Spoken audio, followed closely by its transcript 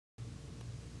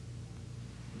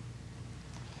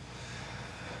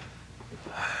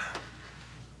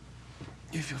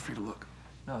You feel free to look.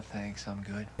 No, thanks. I'm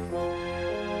good. It's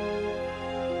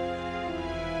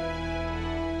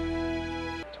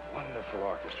a wonderful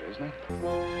orchestra, isn't it?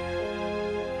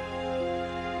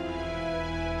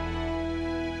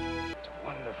 It's a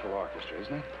wonderful orchestra,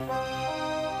 isn't it?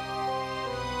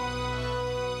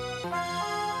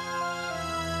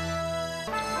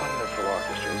 Wonderful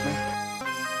orchestra, isn't it?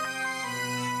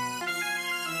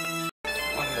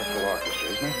 Wonderful orchestra,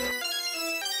 isn't it?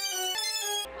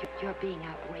 You're being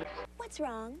outrageous. What's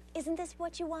wrong? Isn't this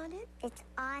what you wanted? It's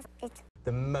awesome. It's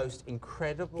The most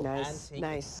incredible Nice, antique.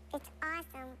 nice,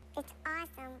 awesome. It's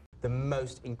awesome. The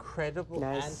most incredible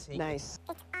nice, antique. nice.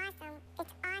 It's awesome.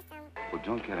 It's awesome. Well,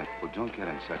 don't get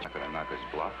in such a knock his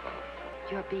block off.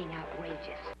 You're being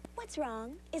outrageous. What's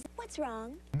wrong? What's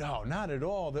wrong? No, not at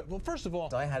all. Well, first of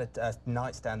all, I had a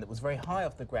nightstand that was very high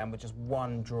off the ground with just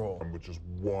one drawer.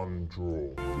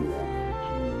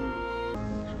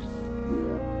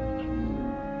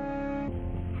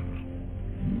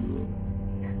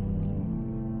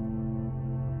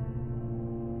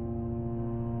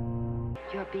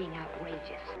 You're being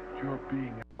outrageous. You're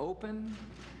being Open,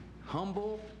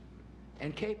 humble,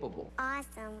 and capable.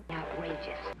 Awesome.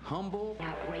 Outrageous. Humble,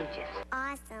 Outrageous.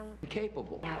 Awesome. and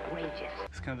capable. Outrageous.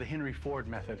 It's kind of the Henry Ford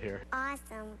method here.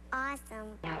 Awesome. Awesome.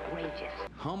 Outrageous.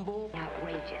 Humble,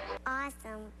 Outrageous.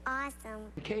 Awesome. Awesome.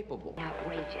 and capable.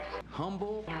 Outrageous.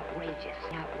 Humble, Outrageous.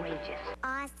 Outrageous.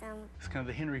 Awesome. It's kind of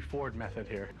the Henry Ford method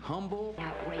here. humble,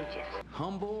 Outrageous.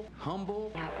 humble,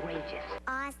 Outrageous.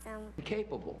 Awesome. and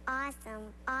capable. Awesome.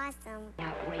 Awesome.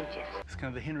 Outrageous. It's kind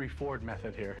of the Henry Ford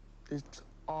method here. It's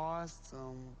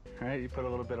awesome. All right, you put a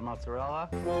little bit of mozzarella.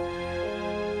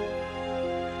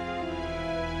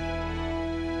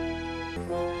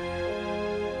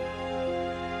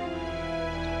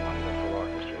 wonderful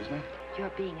orchestra, isn't it?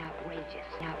 You're being outrageous.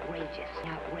 Outrageous.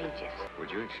 Outrageous.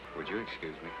 Would you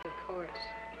excuse me? Of course.